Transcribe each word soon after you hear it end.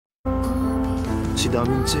si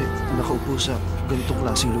Daminse nakaupo sa ganitong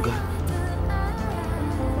klaseng lugar.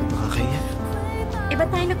 Nakakahiya. Eh, ba't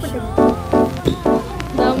tayo nagpunta dito?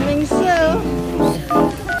 Daminse, oh.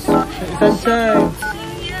 Sanchai!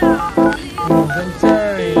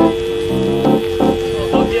 Sanchai!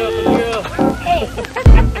 Come here!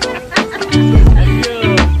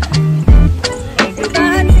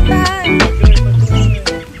 Sipahan!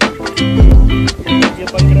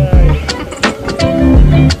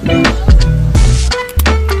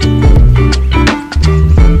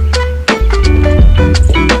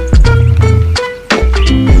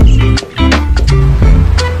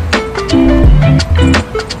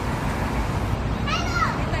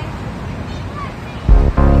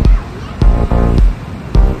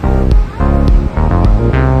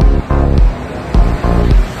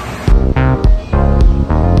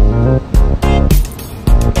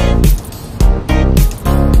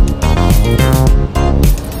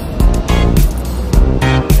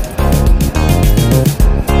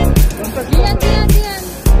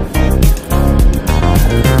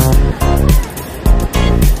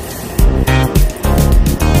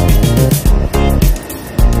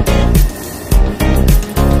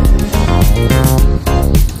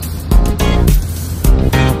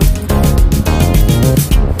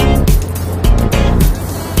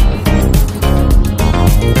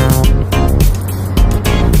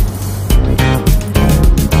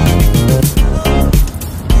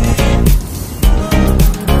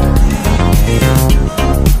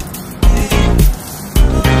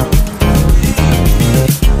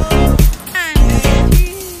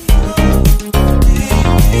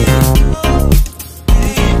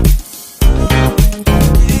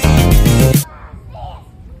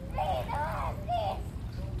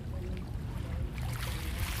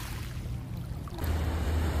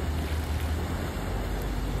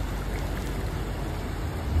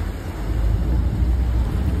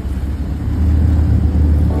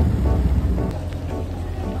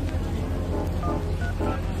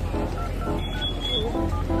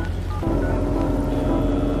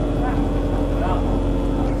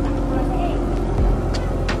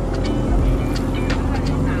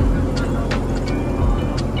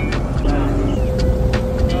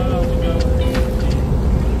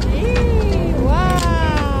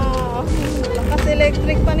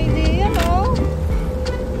 Electric pa ni Dian, oh.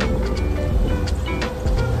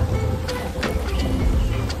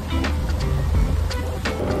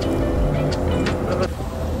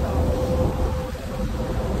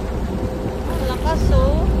 Lakas,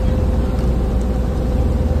 oh.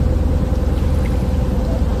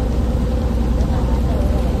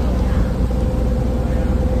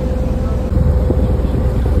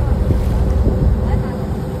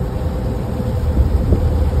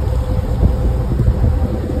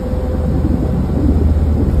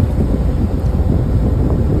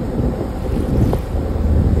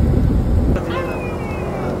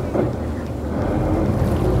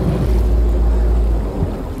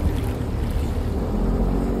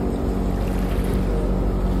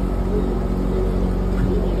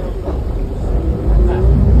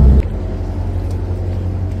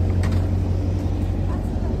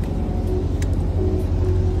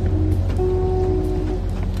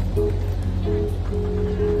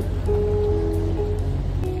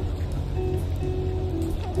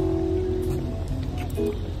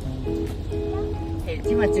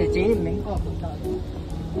 Chị mình có một đợt.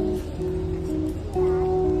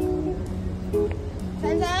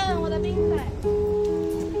 Sanchai, 我的冰粉。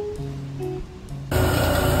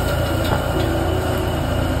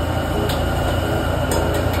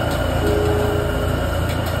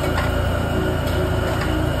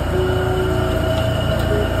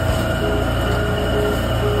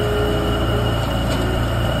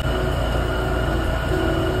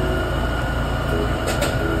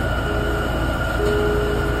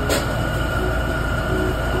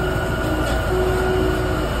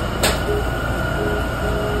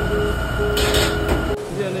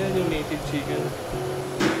Chicken.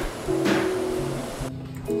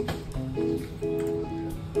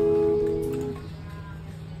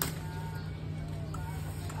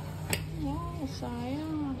 Wow,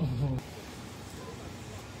 sayang.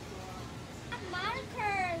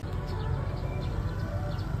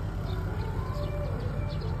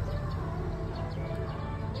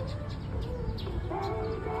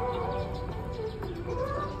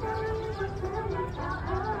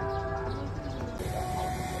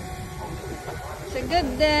 It's a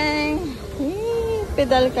good day.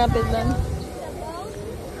 Pedal ka, pedal.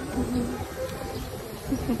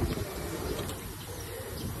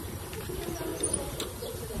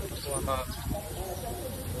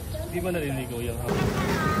 Di ba naliligaw yung hapon?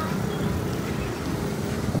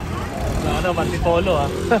 ano, Martipolo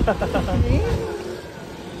ah.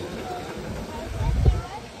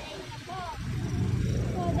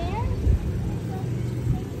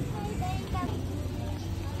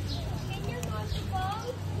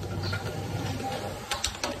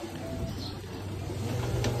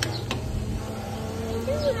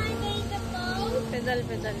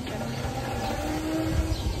 Pedal.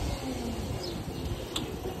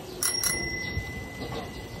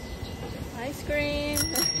 Ice cream.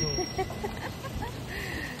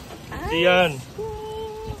 Diyan.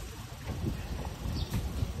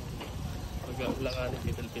 Pag-lakanin,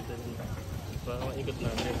 pidal-pidal. Para maikot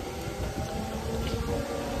namin.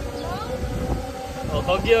 Oh,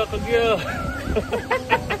 kagyo.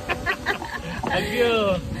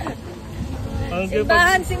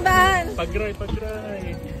 Simbahan. Pagray.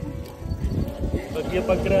 Pagray.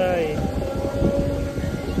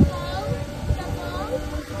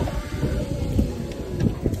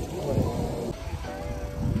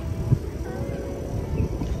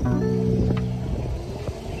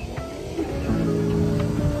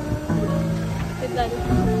 Pedal.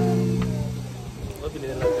 Bili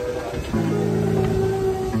na lang ito.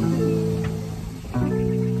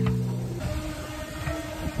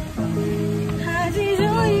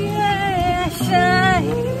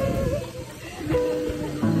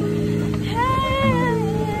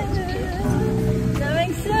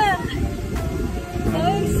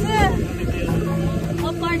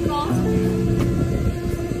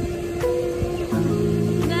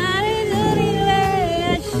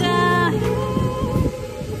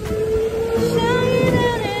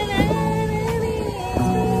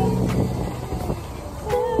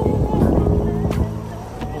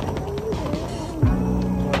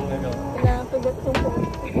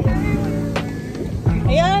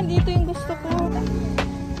 Ayan, dito yung gusto ko.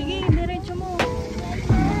 Sige, diretso mo.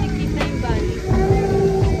 Nakikita yung Bali.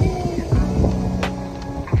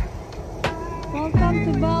 Welcome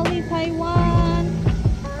to Bali, Taiwan.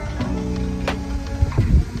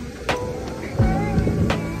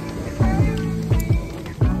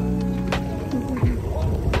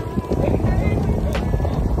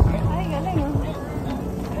 Ay, galing ah.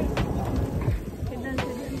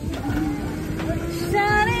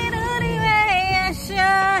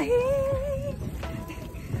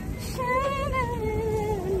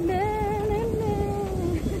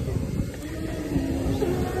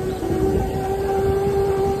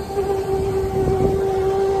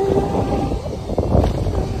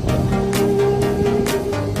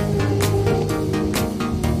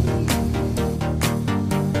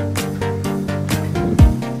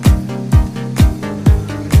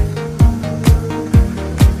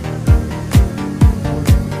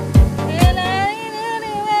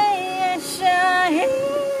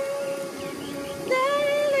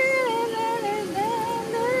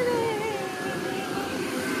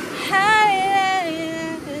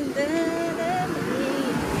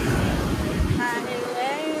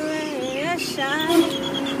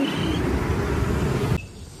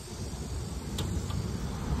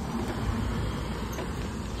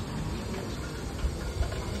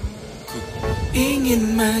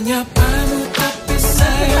 Ingin menyapamu tapi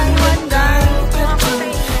sayang mendaratku.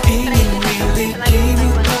 Ingin milikimu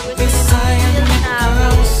tapi sayang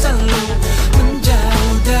kau selalu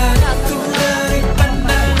menjauh dariku, dari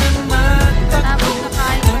pandangan mataku.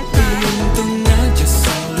 Tapi untung aja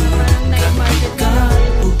selalu dekat di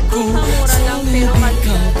kalbuku, selalu di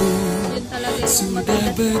kalbu. Sudah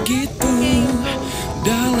begitu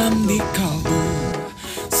dalam di kalbu,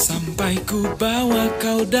 sampai ku bawa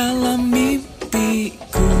kau dalam mimpiku.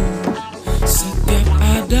 Setiap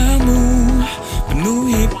adamu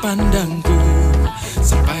penuhi pandangku,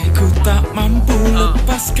 sampai ku tak mampu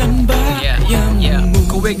lepaskan bayangmu.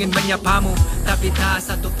 Ku ingin menyapamu, tapi tak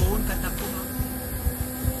satu pun kataku.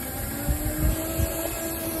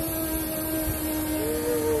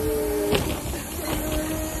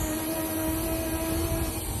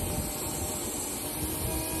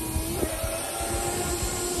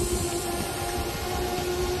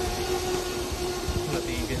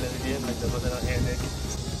 Natigil na diyan, nagdabot na ng energy.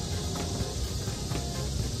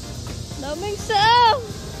 Daming sound!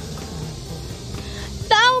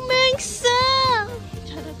 Daming sound!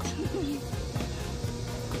 Charot.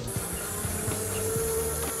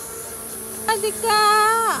 Adika!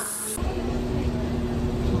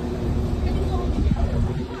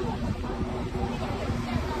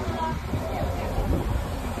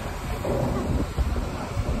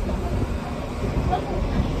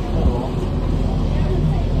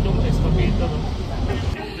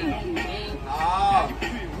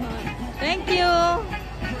 Thank you!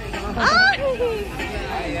 Ay!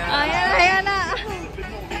 Ayan na!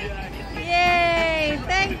 Yay!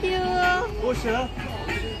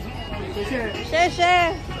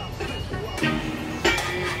 Sheshe!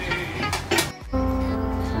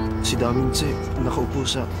 Si Daming Tse, nakaupo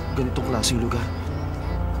sa ganitong klaseng lugar.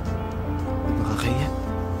 Nakakahiya.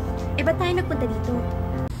 Eh, ba't tayo nagpunta dito?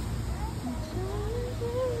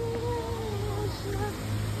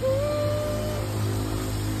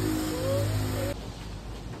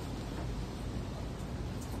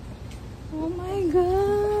 Oh my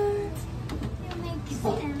God!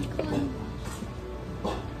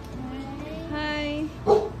 Hi!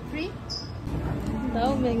 Free?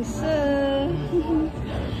 Đậu Ming Sư!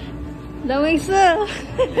 Đậu Ming Sư!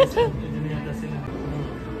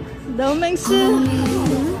 Đậu Ming Sư!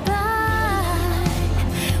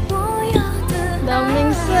 Đậu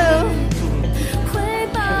Ming Sư!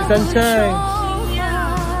 Sanchai!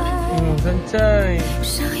 Sanchai!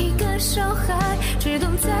 像一个小孩，只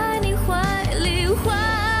懂在你怀里怀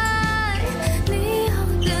你要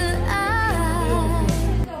的爱。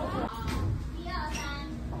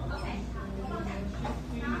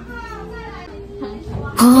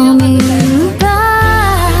我明白，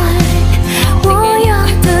我要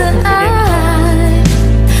的爱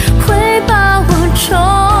会把我宠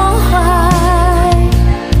坏，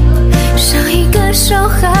像一个小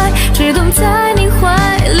孩，只懂在你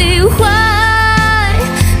怀里怀。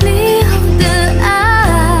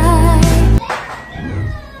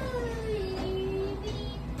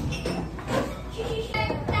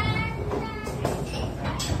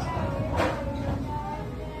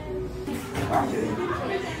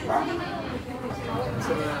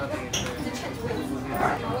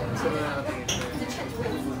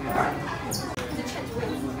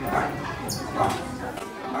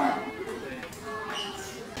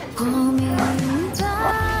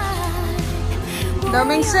 Đậu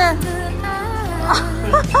Ming Sư!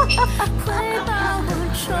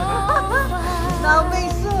 Đậu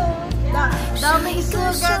Ming Sư! Đậu Ming Sư!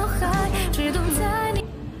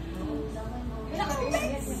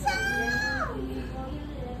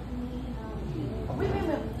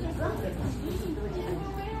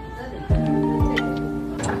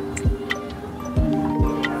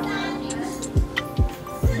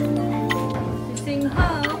 Xinh hả?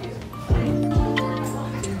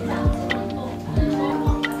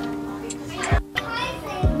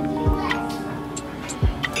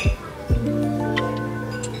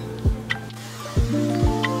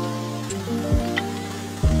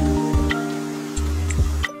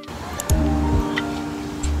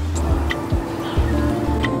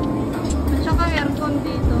 Tsaka aircon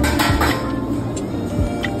dito.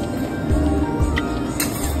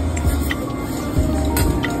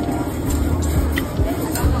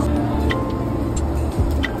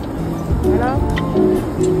 Hello?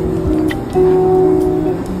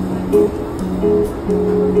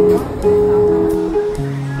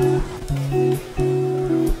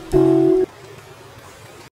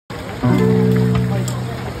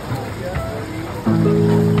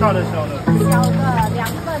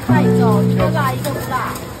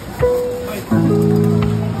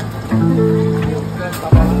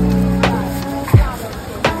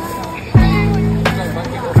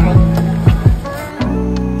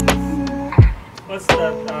 What's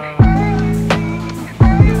that?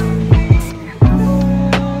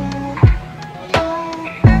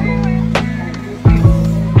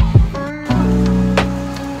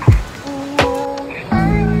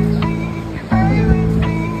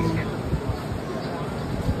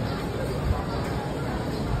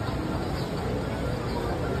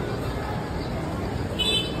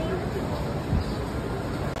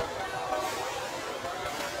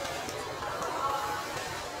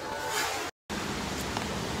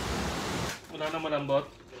 Wala na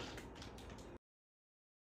malambot.